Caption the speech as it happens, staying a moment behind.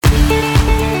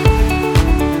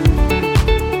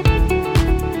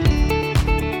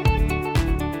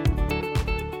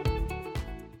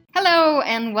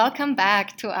and welcome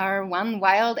back to our one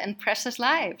wild and precious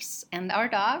lives, and our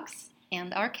dogs,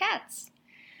 and our cats.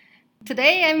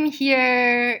 Today I'm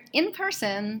here in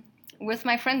person with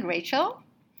my friend Rachel,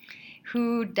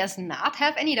 who does not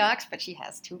have any dogs, but she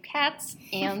has two cats.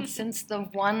 And since the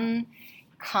one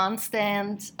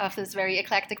constant of this very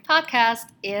eclectic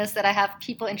podcast is that I have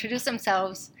people introduce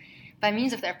themselves by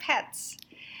means of their pets,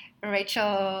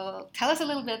 Rachel, tell us a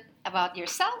little bit about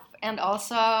yourself and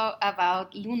also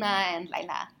about Luna and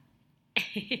Lila.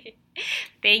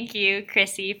 Thank you,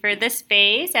 Chrissy, for the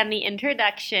space and the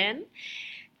introduction.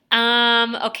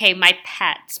 Okay, my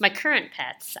pets, my current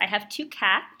pets. I have two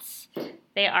cats.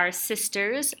 They are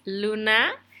sisters,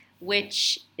 Luna,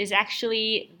 which is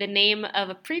actually the name of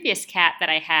a previous cat that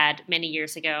I had many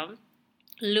years ago.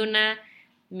 Luna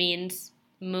means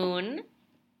moon.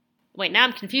 Wait, now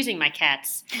I'm confusing my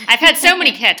cats. I've had so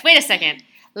many cats. Wait a second.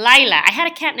 Lila. I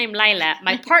had a cat named Lila.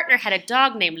 My partner had a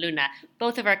dog named Luna.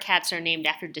 Both of our cats are named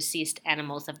after deceased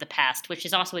animals of the past, which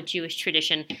is also a Jewish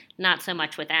tradition, not so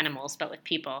much with animals, but with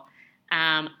people.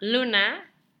 Luna,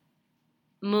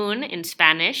 moon in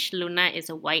Spanish. Luna is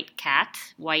a white cat,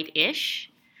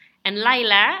 white-ish. And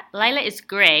Lila is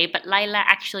gray, but Lila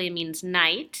actually means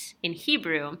night in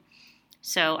Hebrew.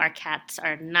 So our cats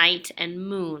are night and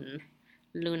moon,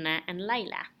 Luna and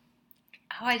Lila.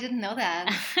 Oh, I didn't know that.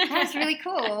 That's really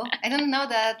cool. I didn't know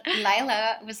that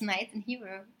Lila was night in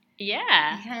Hebrew.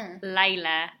 Yeah.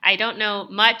 Lila. I don't know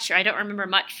much, or I don't remember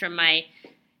much from my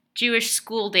Jewish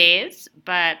school days,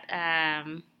 but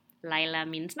Lila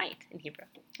means night in Hebrew.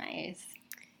 Nice.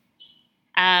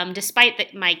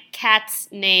 Despite my cats'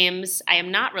 names, I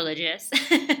am not religious.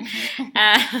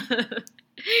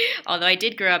 Although I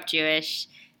did grow up Jewish.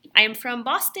 I am from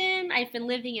Boston. I've been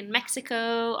living in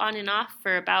Mexico on and off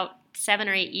for about 7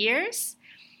 or 8 years.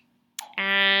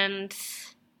 And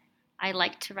I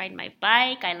like to ride my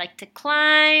bike. I like to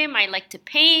climb. I like to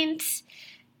paint.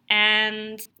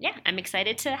 And yeah, I'm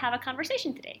excited to have a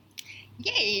conversation today.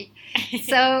 Yay!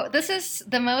 So this is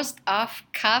the most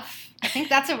off-cuff, I think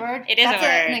that's a word. It is that's a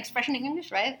word. An expression in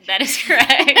English, right? That is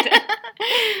correct.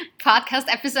 Podcast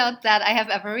episode that I have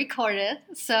ever recorded.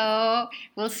 So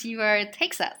we'll see where it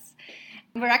takes us.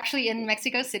 We're actually in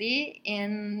Mexico City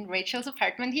in Rachel's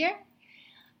apartment here.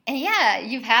 And yeah,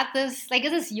 you've had this, like,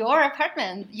 this is your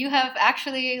apartment. You have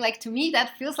actually, like, to me,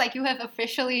 that feels like you have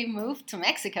officially moved to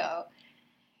Mexico.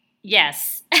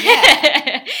 Yes.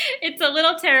 Yeah. It's a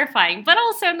little terrifying, but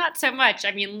also not so much.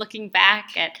 I mean, looking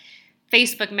back at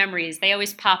Facebook memories, they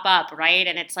always pop up, right?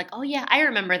 And it's like, oh yeah, I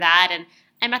remember that. And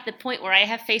I'm at the point where I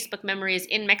have Facebook memories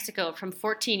in Mexico from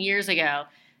 14 years ago.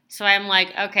 So I'm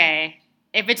like, okay,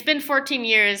 if it's been 14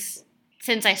 years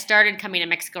since I started coming to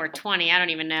Mexico, or 20, I don't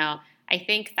even know. I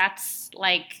think that's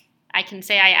like, I can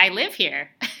say I live here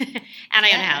and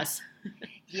I own a house.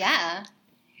 Yeah.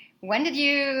 When did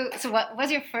you, so what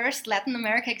was your first Latin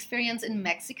America experience in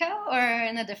Mexico or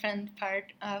in a different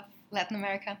part of Latin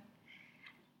America?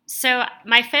 So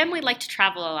my family liked to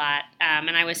travel a lot,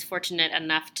 and I was fortunate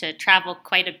enough to travel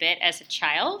quite a bit as a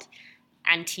child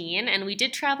and teen. And we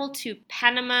did travel to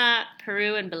Panama,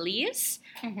 Peru, and Belize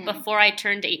before I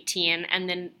turned 18. And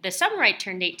then the summer I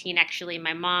turned 18, actually,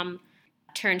 my mom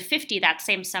turned 50 that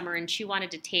same summer, and she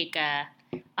wanted to take a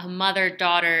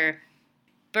mother-daughter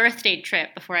birthday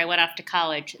trip before I went off to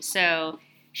college. So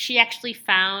she actually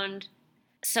found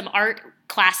some art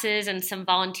classes and some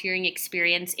volunteering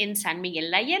experience in San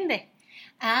Miguel de Allende.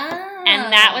 Ah.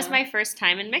 And that was my first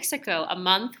time in Mexico, a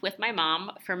month with my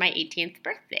mom for my 18th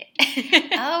birthday.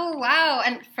 Oh, wow.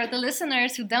 And for the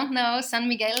listeners who don't know, San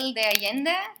Miguel de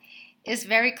Allende is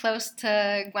very close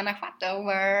to Guanajuato,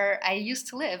 where I used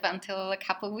to live until a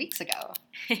couple of weeks ago.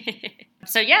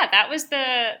 So yeah, that was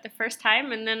the first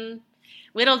time, and then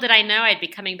little did I know I'd be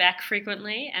coming back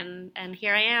frequently, and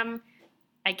here I am,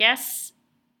 I guess,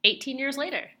 18 years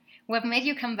later. What made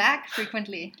you come back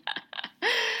frequently?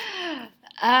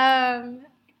 I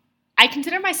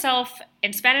consider myself,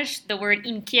 in Spanish, the word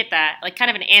inquieta, like kind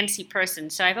of an antsy person,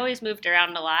 so I've always moved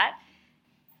around a lot.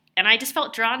 And I just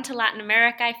felt drawn to Latin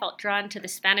America. I felt drawn to the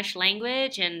Spanish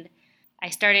language, and I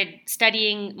started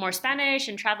studying more Spanish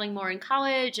and traveling more in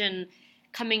college and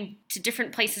coming to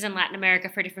different places in Latin America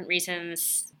for different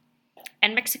reasons.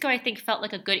 And Mexico, I think, felt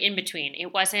like a good in-between.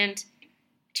 It wasn't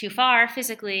too far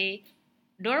physically,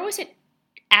 nor was it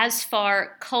as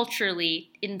far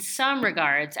culturally in some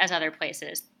regards as other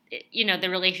places. You know, the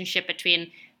relationship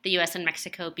between the U.S. and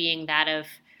Mexico being that of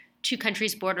two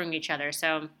countries bordering each other.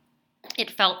 So it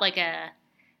felt like a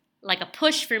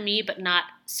push for me, but not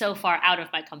so far out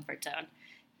of my comfort zone.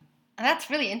 That's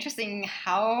really interesting.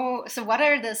 So what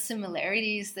are the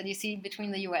similarities that you see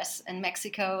between the US and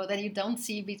Mexico that you don't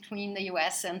see between the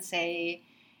US and, say,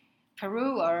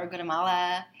 Peru or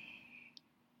Guatemala?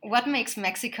 What makes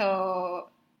Mexico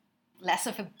less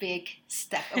of a big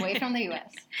step away from the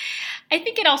US? I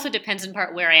think it also depends in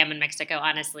part where I am in Mexico,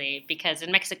 honestly, because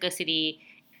in Mexico City,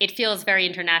 it feels very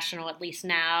international, at least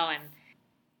now,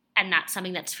 and not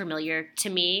something that's familiar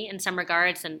to me in some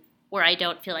regards, and where I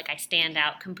don't feel like I stand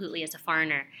out completely as a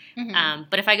foreigner. Mm-hmm.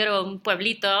 But if I go to a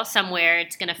pueblito somewhere,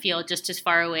 it's going to feel just as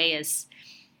far away as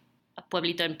a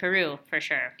pueblito in Peru, for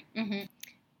sure. Mm-hmm.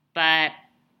 But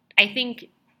I think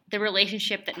the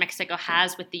relationship that Mexico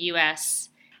has with the U.S.,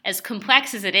 as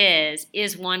complex as it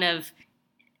is one of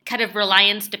kind of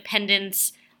reliance,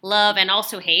 dependence, love, and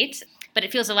also hate. But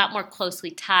it feels a lot more closely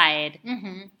tied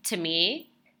to me,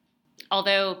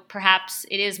 although perhaps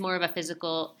it is more of a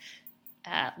physical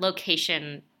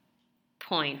location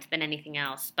point than anything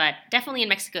else. But definitely in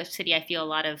Mexico City, I feel a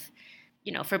lot of,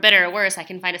 for better or worse, I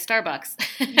can find a Starbucks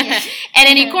at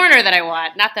any corner that I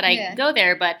want. Not that I go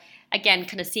there, but again,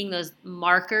 kind of seeing those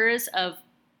markers of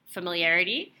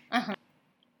familiarity.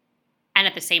 And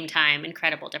at the same time,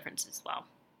 incredible difference as well.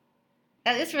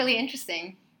 That is really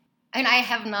interesting. And I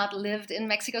have not lived in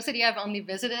Mexico City. I've only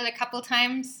visited a couple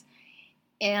times.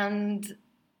 And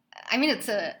I mean, I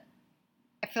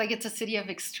feel like it's a city of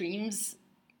extremes.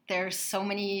 There's so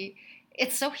many,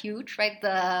 it's so huge, right?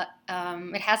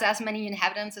 It has as many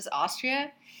inhabitants as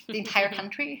Austria, the entire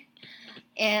country.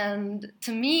 And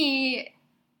to me,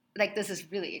 like, this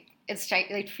is really,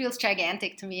 it feels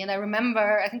gigantic to me. And I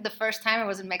remember, I think the first time I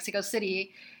was in Mexico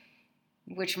City,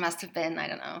 which must have been, I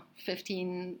don't know,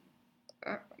 15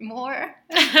 or more.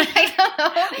 I don't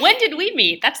know. When did we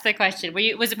meet? That's the question.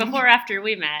 Was it before or after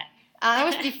we met? It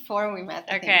was before we met.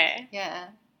 I think. Yeah.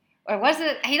 Or was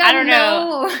it? I don't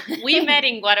know. We met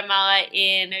in Guatemala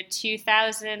in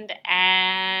 2000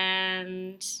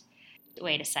 and...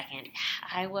 Wait a second.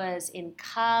 I was in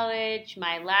college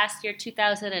my last year,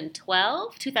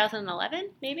 2012, 2011,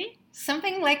 maybe?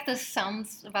 Something like this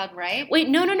sounds about right. Wait,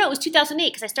 no. It was 2008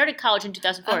 because I started college in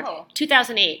 2004. Oh.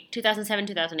 2008, 2007,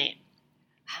 2008.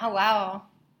 Oh, wow.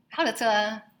 Oh, that's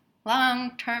a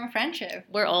long-term friendship.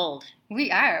 We're old.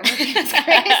 We are. It's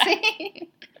crazy.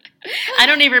 I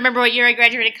don't even remember what year I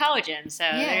graduated college in, so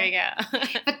there you go.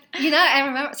 But, I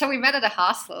remember, so we met at a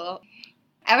hostel.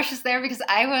 I was just there because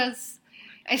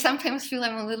I sometimes feel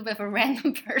I'm a little bit of a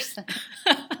random person.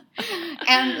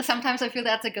 And sometimes I feel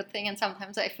that's a good thing, and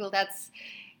sometimes I feel that's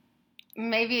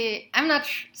maybe, I'm not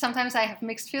sure, sometimes I have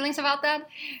mixed feelings about that.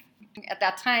 At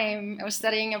that time, I was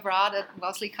studying abroad at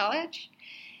Wellesley College,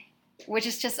 which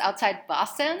is just outside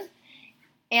Boston.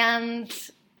 And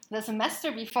the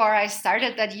semester before I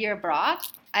started that year abroad,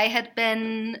 I had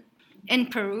been in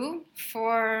Peru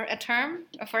for a term,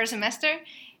 or for a semester,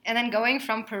 and then going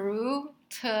from Peru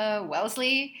to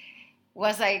Wellesley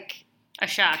was like a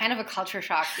shock. Kind of a culture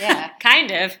shock, yeah.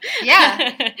 Kind of.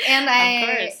 Yeah. And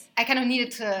I kind of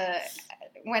needed to,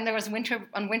 when there was winter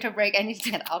break, I needed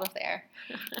to get out of there.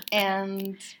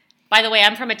 And by the way,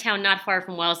 I'm from a town not far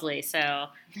from Wellesley, so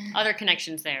other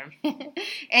connections there.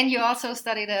 And you also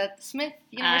studied at Smith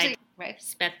University, right?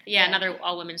 Smith, yeah, another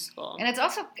all-women's school. And it's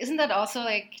also, isn't that also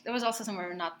like, it was also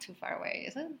somewhere not too far away,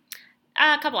 is it?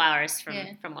 A couple hours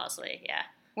from Wellesley, yeah.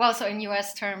 Well, so in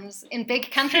U.S. terms, in big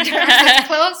country terms, that's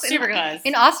close. Super close.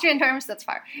 In Austrian terms, that's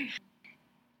far.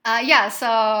 So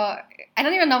I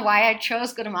don't even know why I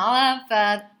chose Guatemala,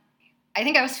 but I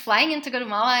think I was flying into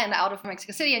Guatemala and out of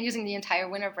Mexico City and using the entire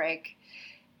winter break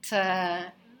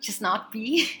to just not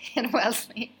be in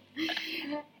Wellesley.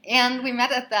 And we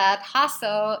met at that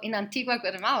hostel in Antigua,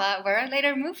 Guatemala, where I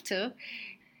later moved to.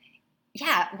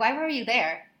 Yeah, why were you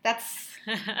there? That's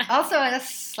also a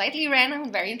slightly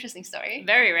random, very interesting story.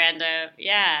 Very random,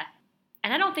 yeah.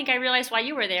 And I don't think I realized why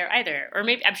you were there either. Or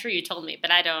maybe, I'm sure you told me,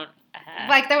 but I don't.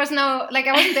 There was no,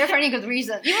 I wasn't there for any good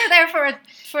reason. You were there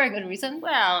for a good reason.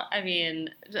 Well, I mean,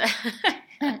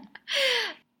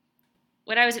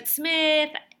 when I was at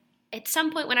Smith, at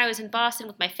some point when I was in Boston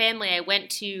with my family, I went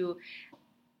to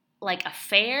a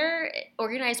fair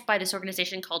organized by this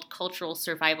organization called Cultural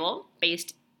Survival,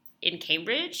 based in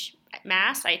Cambridge,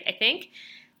 Mass, I think.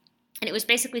 And it was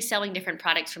basically selling different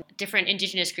products from different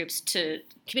indigenous groups to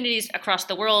communities across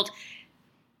the world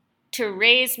to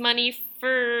raise money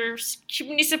for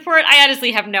community support. I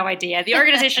honestly have no idea. The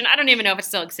organization, I don't even know if it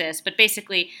still exists, but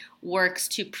basically works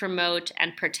to promote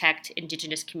and protect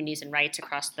indigenous communities and rights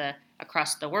across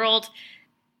the world.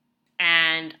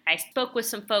 And I spoke with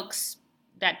some folks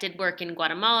that did work in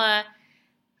Guatemala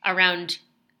around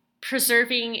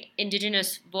preserving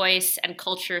indigenous voice and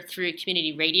culture through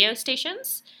community radio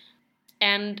stations.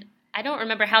 And I don't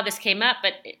remember how this came up,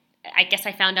 but I guess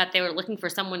I found out they were looking for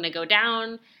someone to go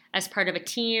down as part of a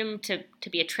team to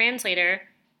be a translator,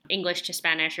 English to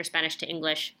Spanish or Spanish to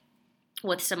English,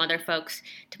 with some other folks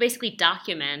to basically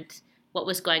document what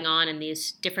was going on in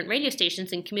these different radio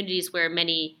stations in communities where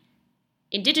many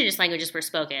indigenous languages were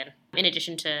spoken, in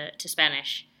addition to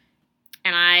Spanish.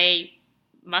 And I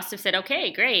must have said,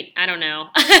 okay, great. I don't know.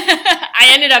 I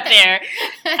ended up there.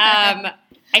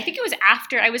 I think it was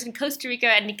after I was in Costa Rica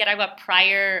and Nicaragua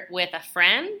prior with a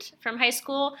friend from high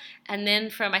school. And then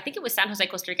from, I think it was San Jose,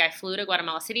 Costa Rica, I flew to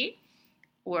Guatemala City,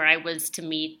 where I was to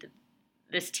meet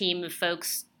this team of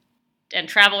folks and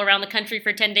travel around the country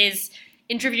for 10 days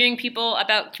interviewing people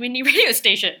about community radio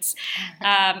stations.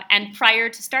 And prior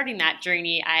to starting that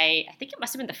journey, I think it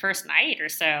must have been the first night or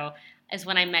so, is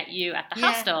when I met you at the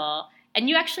hostel. And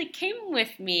you actually came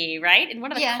with me, right? In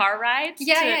one of the car rides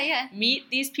to meet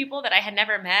these people that I had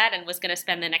never met and was going to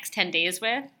spend the next 10 days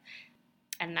with.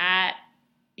 And that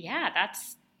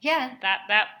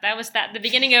was the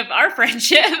beginning of our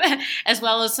friendship, as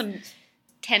well as some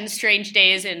 10 strange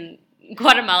days in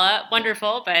Guatemala.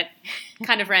 Wonderful, but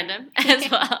kind of random as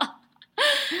well.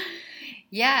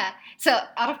 Yeah. So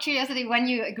out of curiosity, when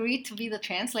you agreed to be the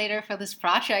translator for this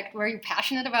project, were you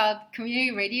passionate about community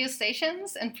radio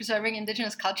stations and preserving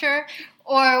indigenous culture?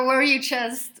 Or were you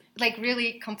just like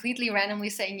really completely randomly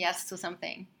saying yes to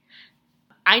something?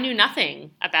 I knew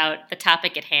nothing about the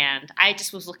topic at hand. I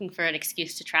just was looking for an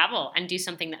excuse to travel and do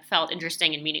something that felt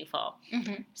interesting and meaningful.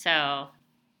 Mm-hmm. So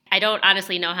I don't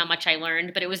honestly know how much I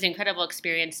learned, but it was an incredible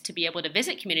experience to be able to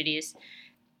visit communities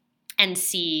and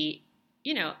see,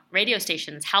 radio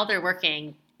stations, how they're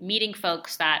working, meeting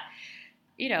folks that,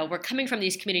 were coming from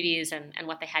these communities and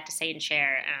what they had to say and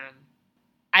share.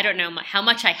 I don't know how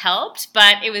much I helped,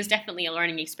 but it was definitely a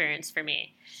learning experience for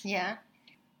me. Yeah.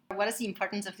 What is the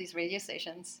importance of these radio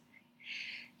stations?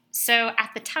 So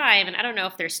at the time, and I don't know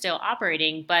if they're still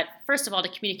operating, but first of all, to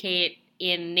communicate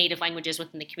in native languages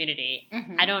within the community.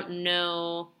 Mm-hmm. I don't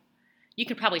know. You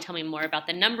could probably tell me more about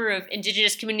the number of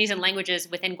indigenous communities and languages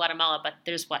within Guatemala, but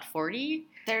there's 40?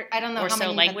 I don't know or how so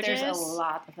many, languages. But there's a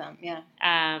lot of them, yeah.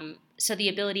 So the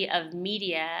ability of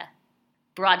media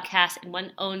broadcast in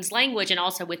one's own language and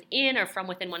also within or from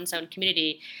within one's own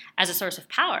community as a source of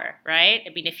power, right? I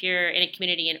mean, if you're in a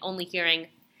community and only hearing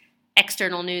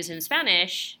external news in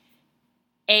Spanish,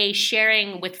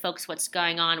 sharing with folks what's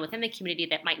going on within the community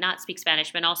that might not speak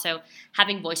Spanish, but also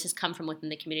having voices come from within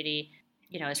the community,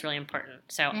 is really important.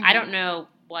 So mm-hmm. I don't know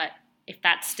if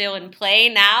that's still in play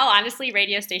now. Honestly,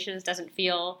 radio stations doesn't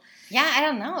feel. Yeah, I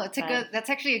don't know. That's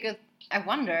actually a good, I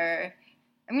wonder.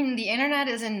 I mean, the internet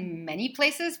is in many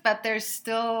places, but there's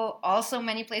still also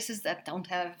many places that don't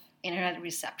have internet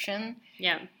reception.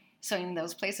 Yeah. So in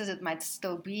those places, it might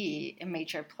still be a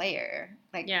major player.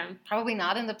 Probably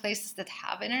not in the places that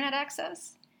have internet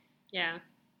access. Yeah.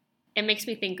 It makes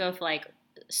me think of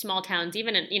small towns,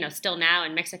 even in, still now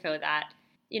in Mexico, that,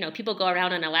 people go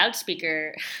around on a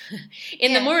loudspeaker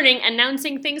in the morning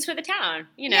announcing things for the town,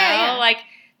 like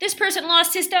this person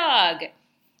lost his dog.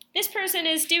 This person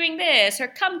is doing this, or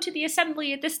come to the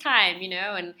assembly at this time,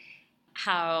 and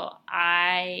how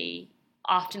I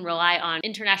often rely on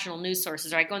international news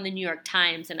sources, or I go in the New York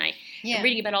Times and I'm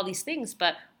reading about all these things,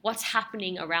 but what's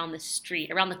happening around the street,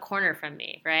 around the corner from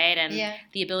me, right? And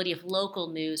the ability of local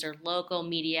news or local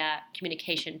media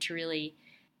communication to really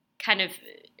kind of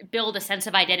build a sense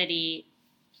of identity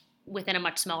within a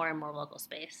much smaller and more local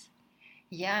space.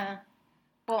 Yeah.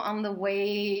 Well, on the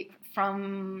way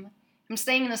I'm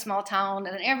staying in a small town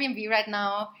at an Airbnb right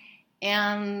now,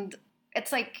 and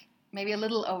it's maybe a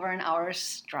little over an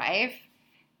hour's drive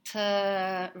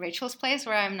to Rachel's place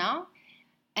where I'm now.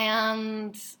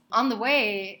 And on the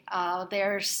way,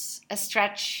 there's a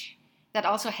stretch that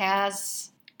also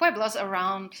has pueblos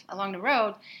along the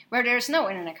road where there's no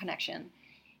internet connection.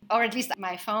 Or at least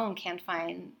my phone can't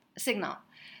find a signal.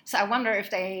 So I wonder if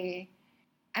I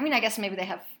guess maybe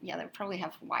they probably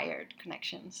have wired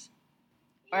connections.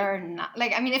 Or not.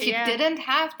 If you didn't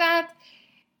have that,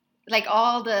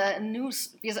 all the news,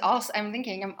 because also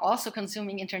I'm also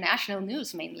consuming international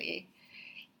news mainly,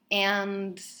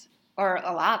 or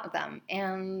a lot of them,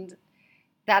 and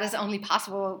that is only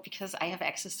possible because I have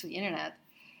access to the internet.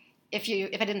 If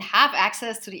I didn't have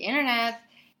access to the internet,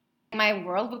 my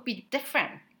world would be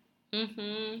different.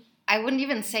 Mm-hmm. I wouldn't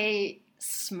even say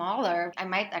smaller. I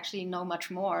might actually know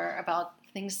much more about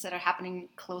things that are happening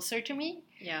closer to me.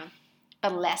 Yeah.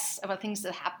 But less about things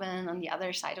that happen on the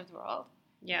other side of the world.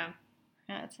 Yeah.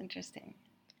 Yeah, it's interesting.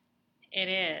 It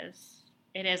is.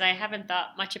 I haven't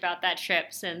thought much about that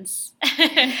trip since,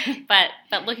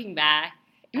 but looking back.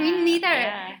 Me neither.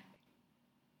 Yeah.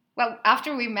 Well,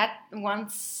 after we met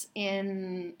once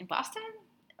in Boston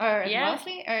or in Yeah.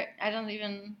 Wellesley, or I don't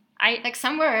even I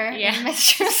somewhere Yeah. in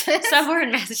Massachusetts. Somewhere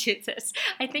in Massachusetts.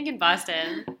 I think in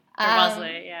Boston or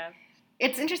Wellesley, yeah.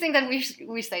 It's interesting that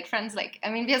we stayed friends. Like, I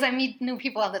mean, because I meet new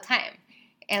people all the time,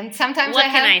 and sometimes What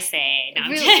can I say? No,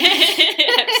 I'm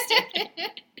really.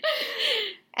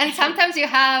 And sometimes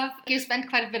you spend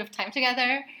quite a bit of time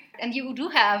together, and you do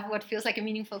have what feels like a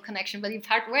meaningful connection, but you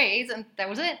part ways, and that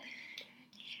was it.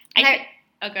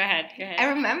 Go ahead. I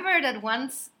remember that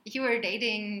once you were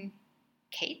dating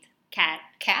Kat,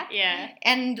 Yeah.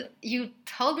 and you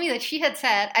told me that she had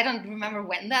said, I don't remember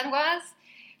when that was,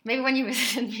 maybe when you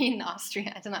visited me in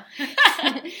Austria, I don't know.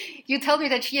 You told me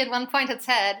that she at one point had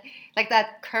said, like,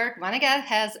 that Kurt Vonnegut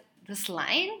has this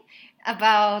line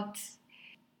about,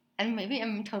 and maybe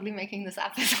I'm totally making this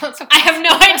up. It's also I have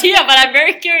no idea, but I'm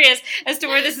very curious as to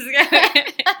where this is going.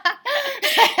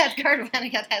 Kurt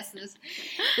Vonnegut has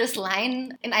this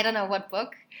line in I don't know what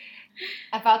book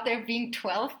about there being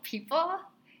 12 people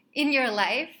in your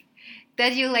life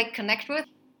that you like connect with.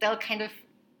 They'll kind of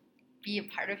be a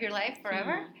part of your life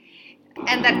forever.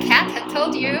 And that Kat had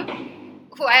told you,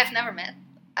 who I have never met.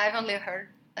 I've only heard,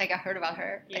 I heard about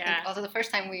her. Yeah. I think also the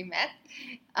first time we met,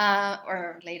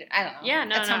 or later, I don't know. Yeah,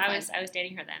 no, I was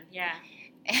dating her then. Yeah.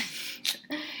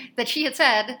 That she had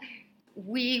said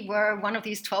we were one of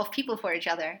these 12 people for each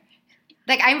other.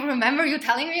 Like, I remember you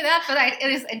telling me that, but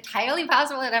it is entirely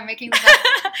possible that I'm making this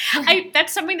up.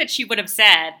 That's something that she would have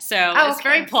said, so it's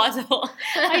very plausible.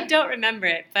 I don't remember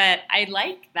it, but I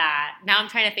like that. Now I'm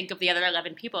trying to think of the other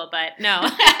 11 people, but no.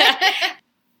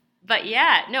 But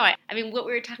yeah, no, I mean, what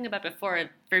we were talking about before,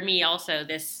 for me also,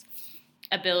 this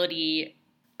ability,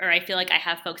 or I feel like I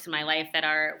have folks in my life that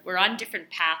we're on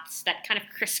different paths that kind of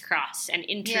crisscross and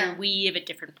interweave at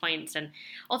different points. And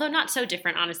although not so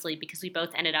different, honestly, because we both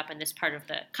ended up in this part of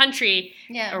the country,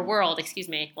 or world, excuse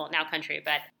me, well, now country,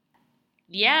 but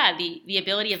yeah, the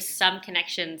ability of some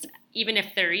connections, even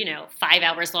if they're, 5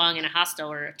 hours long in a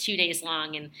hostel or 2 days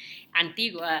long in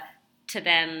Antigua, to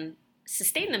then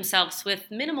sustain themselves with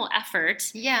minimal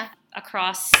effort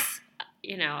across,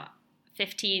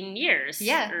 15 years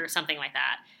or something like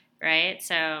that, right?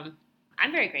 So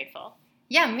I'm very grateful.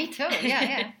 Yeah, me too.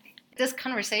 Yeah. This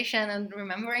conversation and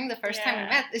remembering the first time we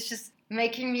met is just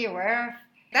making me aware of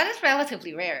that is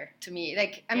relatively rare to me.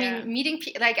 Like, I mean, meeting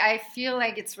people, like, I feel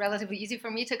like it's relatively easy for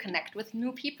me to connect with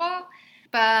new people,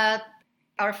 but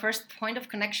our first point of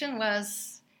connection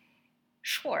was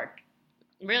short.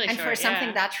 Really short, and for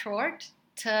something that short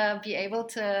to be able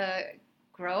to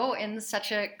grow in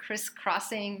such a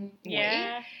crisscrossing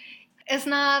way is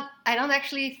not, I don't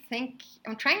actually think,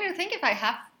 I'm trying to think if I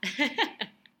have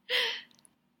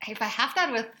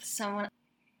that with someone.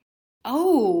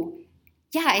 Oh,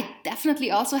 yeah, I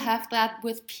definitely also have that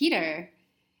with Peter.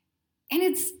 And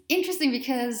it's interesting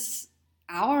because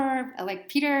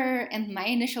Peter and my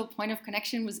initial point of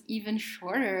connection was even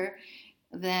shorter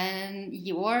than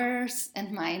yours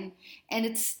and mine. And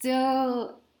it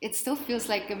still feels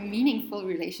like a meaningful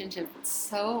relationship. It's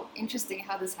so interesting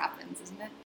how this happens, isn't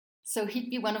it? So he'd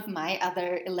be one of my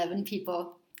other 11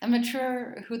 people. I'm not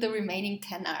sure who the remaining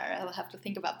 10 are. I'll have to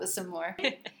think about this some more.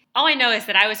 All I know is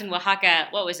that I was in Oaxaca,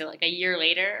 what was it, like a year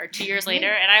later or 2 years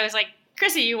later? And I was like,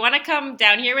 Chrissy, you want to come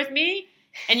down here with me?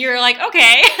 And you were like,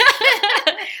 okay.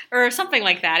 Or something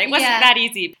like that. It wasn't that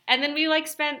easy. And then we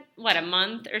spent, a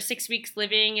month or 6 weeks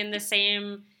living in the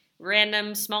same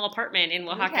random small apartment in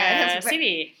Oaxaca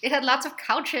City. It had lots of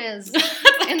couches.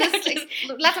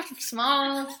 Lots of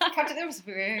small couches. There was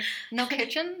no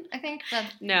kitchen, I think. But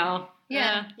no.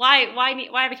 Yeah. Why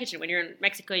have a kitchen? When you're in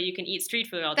Mexico, you can eat street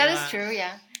food all day long. That is true,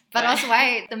 yeah. But also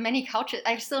why the many couches.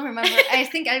 I still remember, I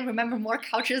think I remember more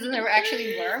couches than there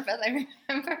actually were, but I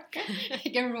remember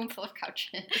like a room full of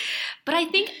couches. But I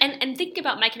think, and think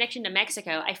about my connection to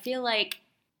Mexico, I feel like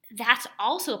that's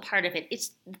also a part of it.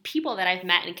 It's the people that I've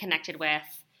met and connected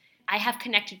with. I have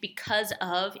connected because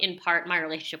of, in part, my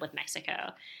relationship with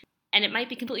Mexico. And it might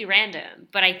be completely random,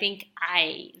 but I think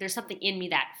there's something in me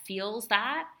that feels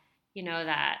that,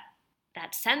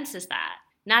 that senses that.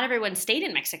 Not everyone stayed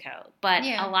in Mexico, but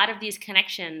a lot of these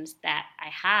connections that I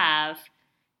have,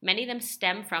 many of them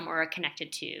stem from or are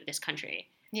connected to this country.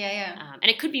 Yeah. And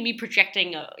it could be me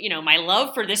projecting, my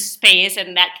love for this space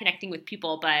and that connecting with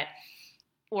people, but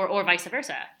or vice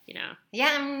versa,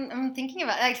 Yeah, I'm thinking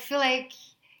about it. I feel like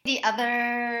the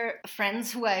other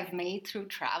friends who I've made through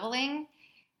traveling,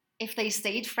 if they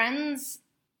stayed friends,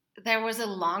 there was a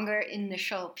longer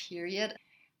initial period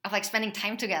of spending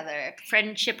time together.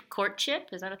 Friendship courtship,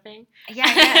 is that a thing? Yeah,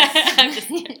 I guess.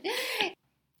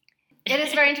 It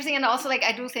is very interesting, and also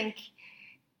I do think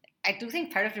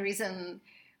part of the reason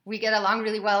we get along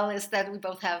really well is that we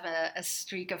both have a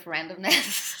streak of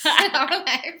randomness in our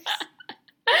lives.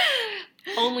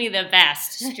 Only the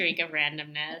best streak of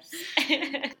randomness.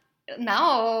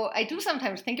 Now, I do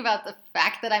sometimes think about the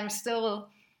fact that I'm still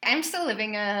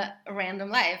living a random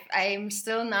life. I'm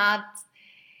still not,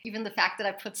 even the fact that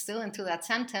I put still into that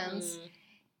sentence,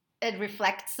 it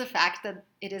reflects the fact that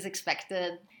it is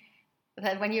expected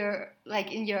that when you're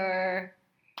like in your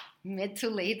mid to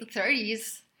late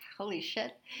 30s, holy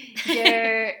shit,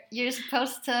 you're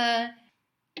supposed to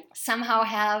somehow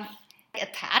have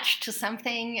attached to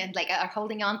something and like are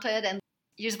holding on to it, and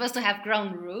you're supposed to have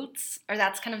grown roots, or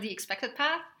that's kind of the expected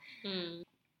path. And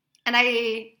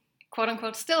I, quote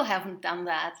unquote, still haven't done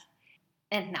that.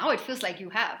 And now it feels like you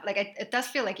have. Like it does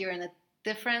feel like you're in a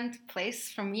different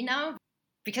place from me now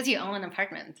because you own an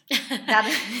apartment.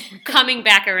 Coming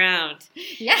back around.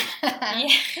 Yeah.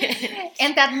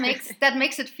 And that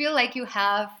makes it feel like you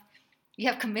have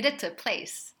committed to a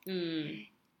place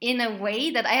in a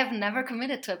way that I have never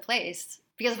committed to a place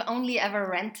because I've only ever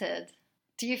rented.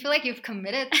 Do you feel like you've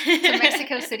committed to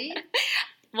Mexico City?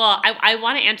 Well, I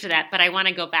want to answer that, but I want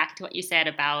to go back to what you said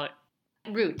about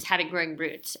roots, having growing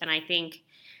roots. And I think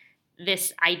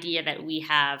this idea that we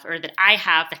have, or that I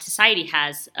have, that society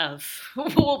has of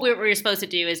what we're supposed to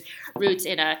do is roots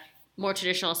in a more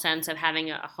traditional sense of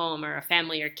having a home or a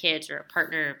family or kids or a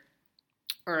partner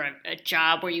or a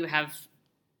job where you have,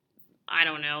 I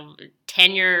don't know,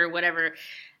 tenure or whatever.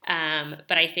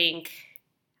 But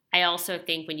I also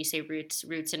think when you say roots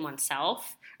in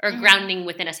oneself, or grounding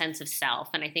within a sense of self.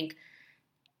 And I think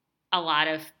a lot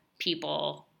of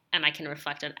people, and I can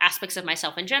reflect on aspects of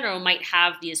myself in general, might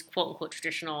have these quote unquote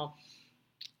traditional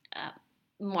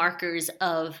markers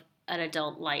of an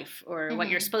adult life, or what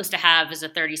you're supposed to have as a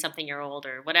 30-something-year-old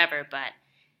or whatever. But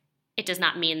it does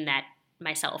not mean that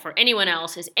myself or anyone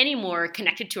else is any more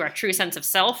connected to our true sense of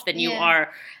self than you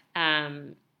are.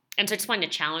 And so I just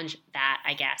wanted to challenge that,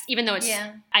 I guess, even though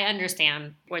I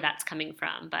understand where that's coming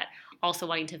from, but also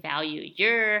wanting to value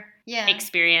your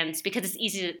experience, because it's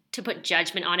easy to put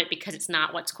judgment on it because it's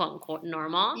not what's quote unquote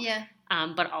normal.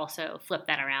 But also flip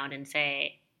that around and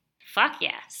say, fuck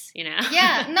yes, you know?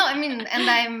 Yeah, no, I mean,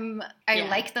 and I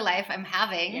like the life I'm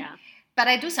having, but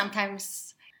I do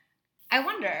sometimes, I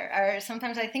wonder, or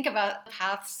sometimes I think about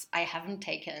paths I haven't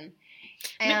taken.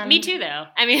 And me too, though.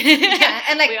 I mean,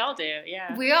 and like, we all do,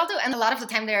 We all do, and a lot of the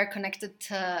time they are connected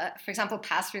to, for example,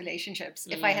 past relationships.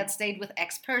 If I had stayed with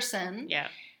X person,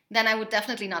 then I would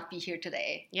definitely not be here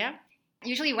today.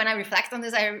 Usually when I reflect on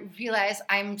this, I realize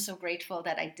I'm so grateful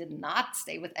that I did not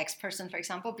stay with X person, for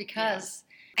example, because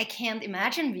I can't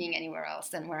imagine being anywhere else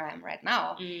than where I am right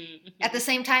now. At the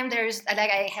same time,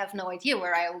 I have no idea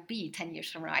where I will be 10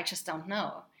 years from now. I just don't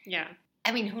know.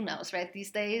 I mean, who knows, right?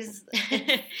 These days,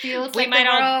 it feels like the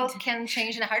world can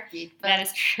change in a heartbeat. But, that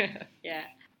is true,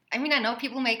 I mean, I know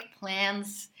people make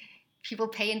plans, people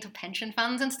pay into pension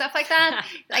funds and stuff like that.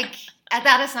 Like,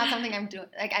 that is not something I'm doing.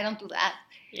 Like, I don't do that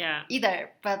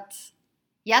either. But,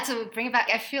 to bring it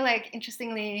back, I feel like,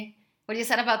 interestingly, what you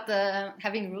said about the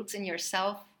having roots in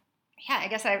yourself, I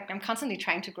guess I'm constantly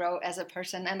trying to grow as a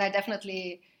person. And I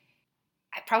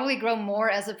probably grow more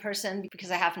as a person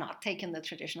because I have not taken the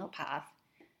traditional path.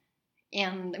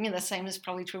 And I mean, the same is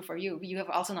probably true for you. You have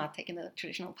also not taken the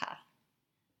traditional path.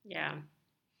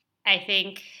 I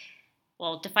think,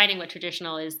 well, defining what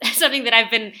traditional is something that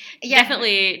I've been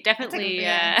definitely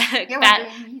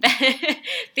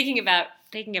thinking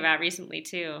about recently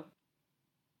too.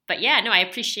 But I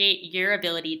appreciate your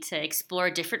ability to explore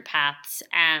different paths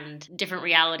and different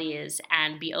realities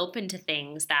and be open to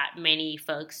things that many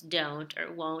folks don't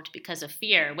or won't because of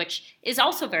fear, which is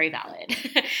also very valid.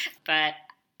 But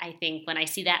I think when I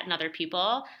see that in other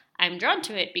people, I'm drawn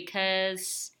to it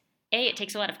because A, it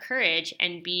takes a lot of courage,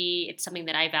 and B, it's something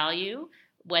that I value.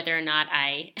 Whether or not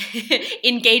I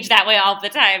engage that way all the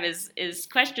time is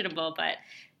questionable, but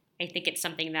I think it's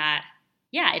something that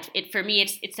for me,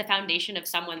 it's the foundation of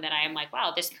someone that I am like,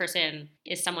 wow, this person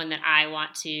is someone that I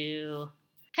want to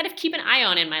kind of keep an eye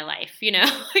on in my life, you know,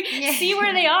 see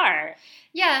where they are.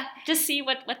 Just see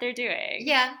what they're doing.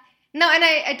 No, and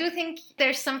I do think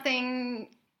there's something,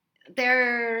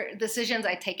 there are decisions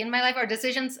I take in my life, or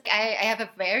decisions, I have a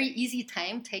very easy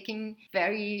time taking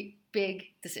very big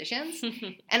decisions,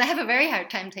 and I have a very hard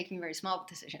time taking very small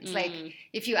decisions. Like,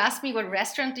 if you ask me what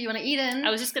restaurant do you want to eat in, I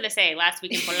was just gonna say last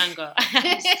week in Polanco.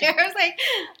 I was like,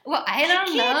 well, I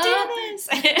don't know.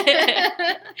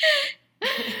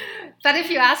 But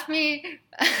if you ask me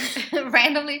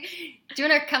randomly, do you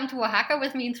want to come to Oaxaca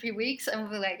with me in 3 weeks? And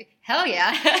we'll be like, hell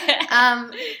yeah.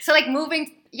 So like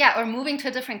moving or moving to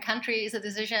a different country is a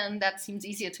decision that seems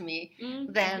easier to me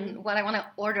than what I want to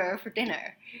order for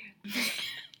dinner.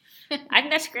 I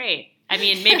think that's great. I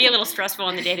mean, maybe a little stressful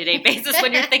on the day-to-day basis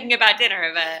when you're thinking about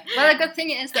dinner, but... Well, the good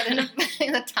thing is that in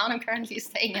the town I'm currently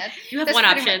staying at... You have one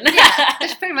option.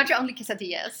 There's pretty much only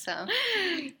quesadillas, so...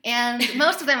 And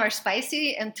most of them are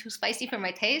spicy and too spicy for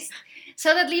my taste.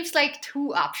 So that leaves like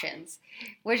 2 options,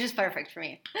 which is perfect for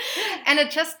me. And it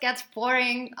just gets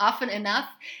boring often enough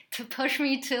to push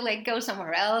me to like go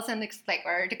somewhere else and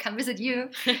or to come visit you,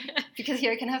 because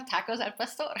here I can have tacos al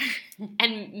pastor.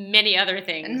 And many other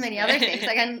things.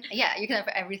 You can have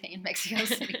everything in Mexico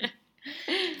City.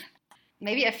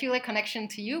 Maybe I feel a connection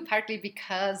to you partly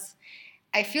because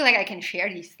I feel like I can share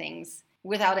these things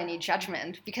without any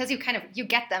judgment, because you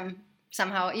get them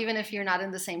somehow, even if you're not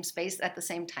in the same space at the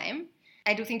same time.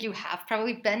 I do think you have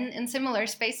probably been in similar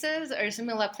spaces or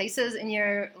similar places in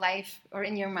your life or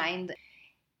in your mind.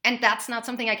 And that's not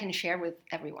something I can share with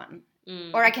everyone.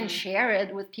 Mm-hmm. Or I can share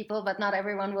it with people, but not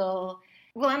everyone will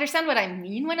understand what I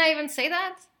mean when I even say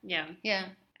that. Yeah. Yeah.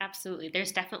 Absolutely.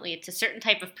 It's a certain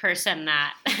type of person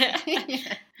that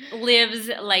lives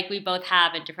like we both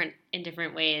have in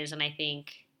different ways. And I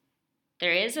think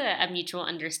there is a mutual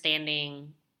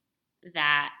understanding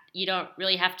that you don't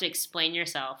really have to explain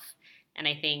yourself. And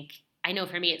I know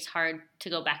for me, it's hard to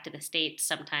go back to the States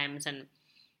sometimes and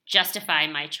justify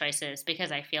my choices,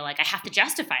 because I feel like I have to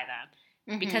justify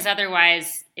them, because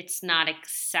otherwise it's not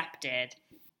accepted.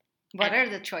 What are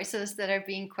the choices that are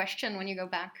being questioned when you go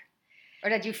back? Or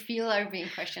that you feel are being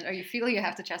questioned, or you feel you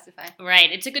have to justify?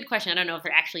 Right. It's a good question. I don't know if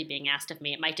they're actually being asked of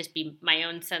me. It might just be my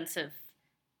own sense of,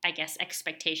 I guess,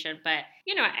 expectation. But,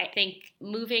 I think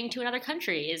moving to another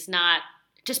country is not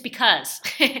just because,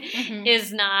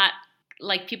 is not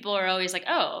like people are always like,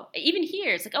 oh, even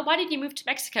here, it's like, oh, why did you move to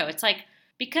Mexico? It's like,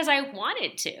 because I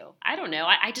wanted to. I don't know.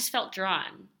 I just felt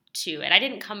drawn to it. I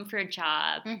didn't come for a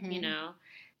job,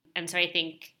 And so I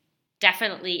think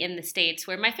definitely in the States,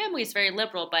 where my family is very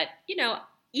liberal, but,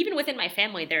 even within my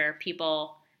family, there are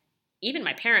people, even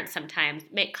my parents sometimes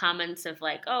make comments of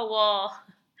like, oh, well,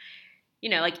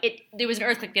 there was an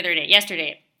earthquake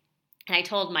yesterday, and I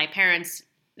told my parents,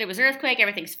 there was an earthquake,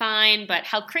 everything's fine, but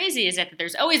how crazy is it that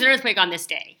there's always an earthquake on this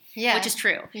day? Yeah. Which is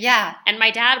true. Yeah. And my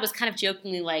dad was kind of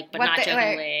jokingly like, but not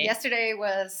jokingly. Yesterday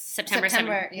was September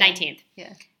 19th.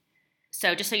 Yeah.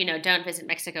 So just so you know, don't visit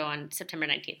Mexico on September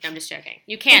 19th. No, I'm just joking.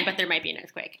 You can, but there might be an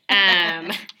earthquake.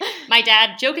 My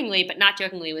dad jokingly, but not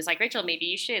jokingly, was like, Rachel, maybe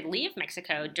you should leave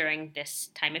Mexico during this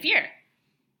time of year.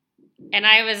 And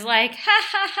I was like,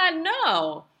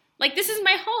 no. Like, this is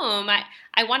my home.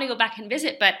 I want to go back and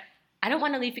visit, but I don't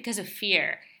want to leave because of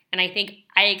fear. And I think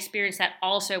I experienced that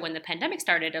also when the pandemic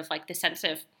started, of like the sense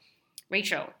of,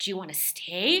 Rachel, do you want to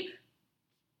stay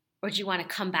or do you want to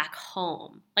come back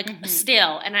home? Like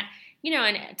still. And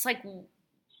and it's like,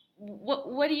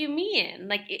 what do you mean?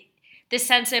 Like this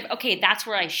sense of, okay, that's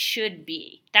where I should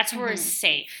be. That's where it's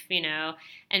safe,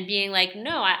 and being like,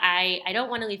 no, I don't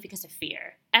want to leave because of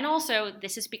fear. And also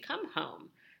this has become home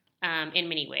in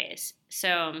many ways.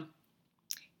 So,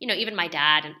 even my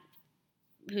dad,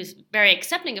 who's very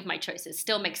accepting of my choices,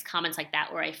 still makes comments like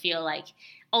that, where I feel like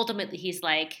ultimately he's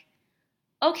like,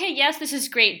 okay, yes, this is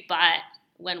great, but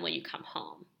when will you come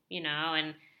home?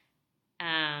 And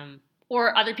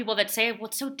or other people that say, well,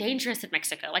 it's so dangerous in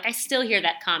Mexico. Like, I still hear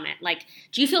that comment. Like,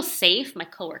 do you feel safe? My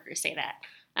coworkers say that.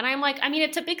 And I'm like, I mean,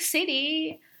 it's a big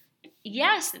city.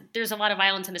 Yes, there's a lot of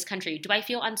violence in this country. Do I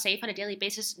feel unsafe on a daily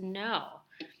basis? No.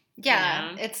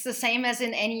 Yeah, it's the same as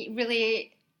in any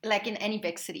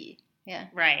big city. Yeah.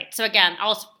 Right. So again,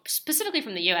 specifically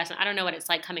from the U.S., and I don't know what it's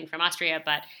like coming from Austria,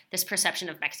 but this perception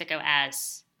of Mexico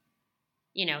as,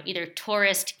 either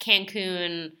tourist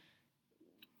Cancun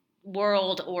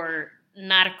world or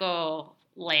narco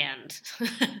land.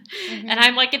 And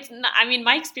I'm like, it's not,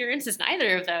 my experience is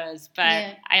neither of those,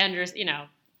 but I understand,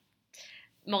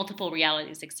 multiple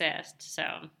realities exist. So.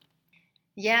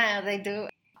 Yeah, they do.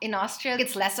 In Austria,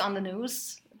 it's less on the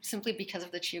news, simply because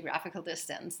of the geographical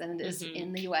distance than it is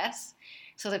in the US.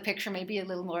 So the picture may be a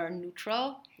little more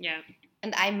neutral. Yeah.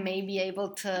 And I may be able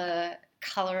to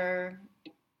color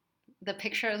the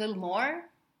picture a little more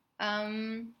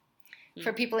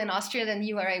for people in Austria than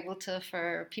you are able to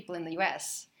for people in the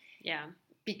US. Yeah.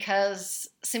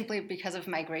 Simply because of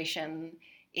migration,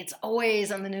 it's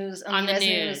always on the news. On the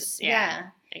news. Yeah.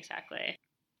 Exactly.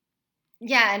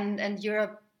 Yeah, and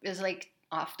Europe is like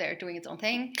off there doing its own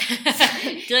thing.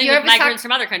 Dealing with migrants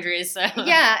from other countries. So.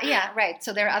 Yeah, right.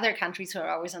 So there are other countries who are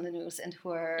always on the news and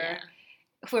who are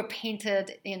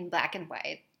painted in black and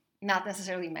white, not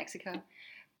necessarily Mexico.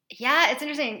 Yeah, it's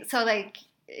interesting. So like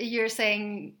you're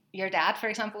saying your dad, for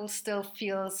example, still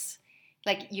feels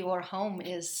like your home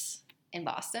is in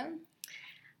Boston?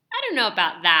 I don't know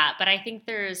about that, but I think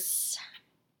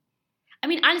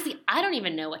honestly, I don't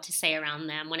even know what to say around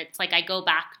them when it's like I go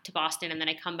back to Boston and then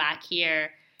I come back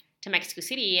here to Mexico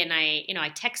City and I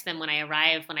text them when I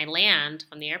arrive, when I land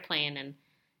from the airplane, and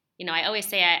I always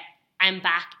say I'm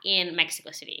back in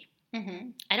Mexico City. Mm-hmm.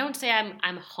 I don't say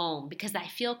I'm home because I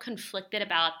feel conflicted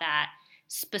about that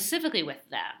specifically with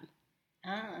them.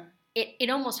 Ah. It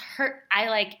almost hurt.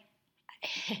 I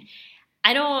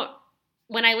don't,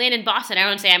 when I land in Boston, I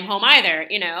don't say I'm home either,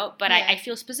 but Yeah. I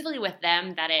feel specifically with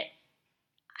them that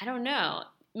I don't know,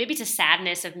 maybe it's a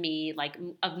sadness of me,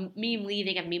 of me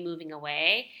leaving, of me moving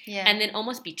away, Yeah. and then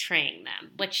almost betraying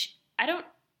them, which I don't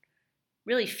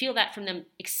really feel that from them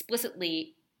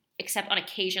explicitly, except on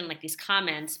occasion, like these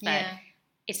comments, but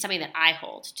it's something that I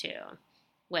hold to,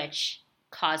 which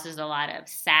causes a lot of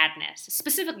sadness,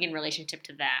 specifically in relationship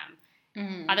to them.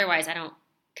 Mm-hmm. Otherwise, I don't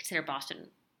consider Boston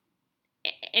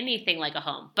anything like a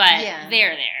home, but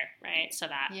they're there, right? So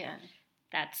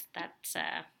that's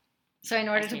so in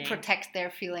order to protect their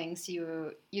feelings,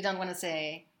 you don't want to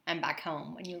say I'm back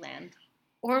home when you land.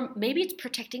 Or maybe it's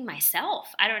protecting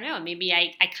myself. I don't know. Maybe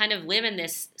I kind of live in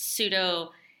this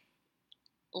pseudo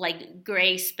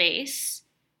gray space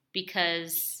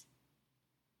because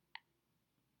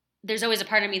there's always a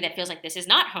part of me that feels like this is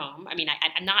not home. I mean,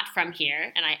 I'm not from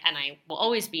here, and I will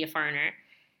always be a foreigner.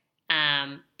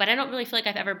 But I don't really feel like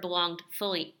I've ever belonged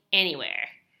fully anywhere.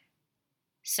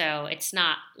 So it's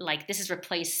not like this has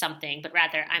replaced something, but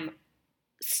rather I'm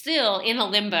still in a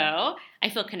limbo. I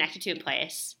feel connected to a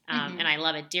place, and I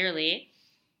love it dearly.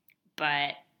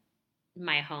 But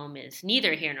my home is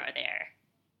neither here nor there,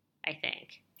 I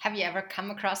think. Have you ever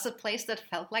come across a place that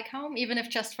felt like home, even if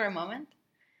just for a moment?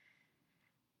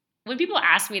 When people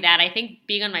ask me that, I think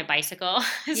being on my bicycle,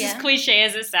 as cliche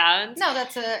as it sounds. No,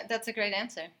 that's a great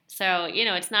answer. So,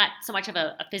 it's not so much of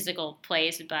a physical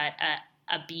place, but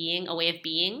a way of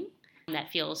being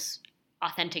that feels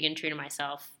authentic and true to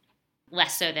myself,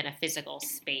 less so than a physical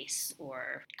space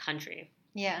or country.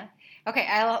 Yeah. Okay,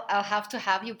 I'll have to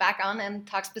have you back on and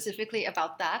talk specifically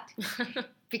about that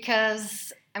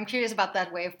because I'm curious about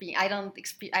that way of being. I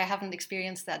haven't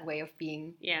experienced that way of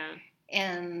being. Yeah.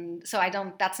 And so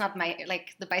that's not my,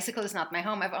 the bicycle is not my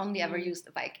home. I've only ever used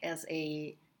the bike as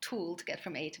a tool to get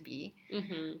from A to B.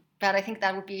 Mm-hmm. But I think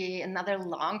that would be another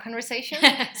long conversation.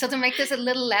 So to make this a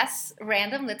little less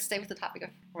random, let's stay with the topic of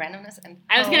randomness. And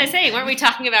I was going to say, weren't we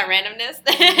talking about randomness?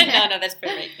 No, that's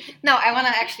perfect. No, I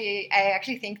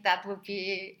actually think that would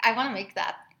be, I want to make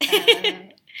that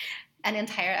an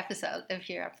entire episode if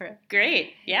you're up for it.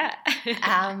 Great, yeah.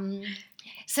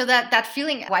 So that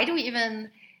feeling, why do we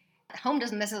even... Home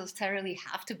doesn't necessarily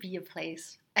have to be a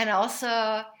place. And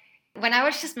also, when I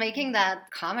was just making that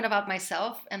comment about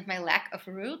myself and my lack of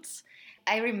roots,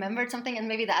 I remembered something, and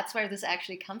maybe that's where this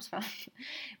actually comes from.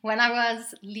 When I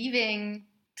was leaving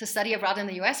to study abroad in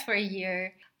the US for a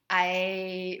year,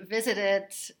 I visited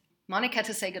Monica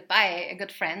to say goodbye, a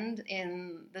good friend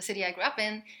in the city I grew up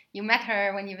in. You met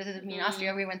her when you visited me in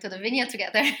Austria. We went to the vineyard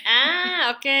together.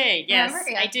 Ah, okay. Yes,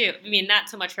 Yeah. I do. I mean, not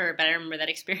so much for her, but I remember that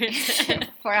experience.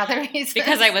 For other reasons.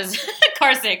 Because I was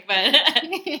car sick, but,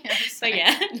 but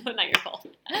yeah, no, not your fault.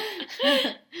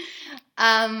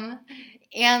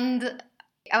 And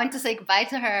I went to say goodbye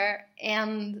to her,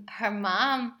 and her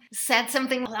mom said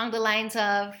something along the lines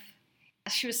of,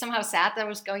 she was somehow sad that I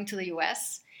was going to the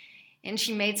US. And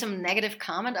she made some negative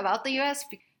comment about the US.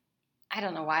 I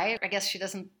don't know why. I guess she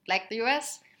doesn't like the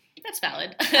US. That's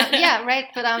valid. Yeah, right.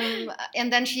 But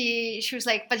and then she was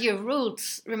like, but your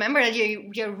roots, remember that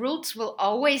your roots will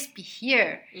always be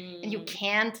here. And you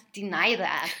can't deny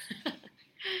that.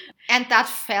 And that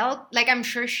felt like, I'm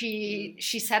sure she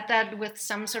said that with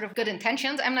some sort of good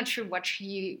intentions. I'm not sure what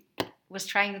she was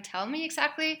trying to tell me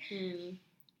exactly.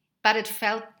 But it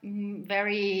felt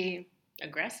very...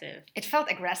 aggressive. It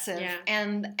felt aggressive, yeah.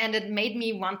 and it made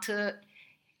me want to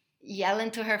yell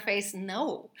into her face,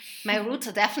 no, my roots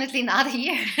are definitely not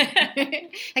here.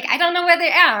 Like, I don't know where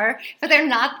they are, but they're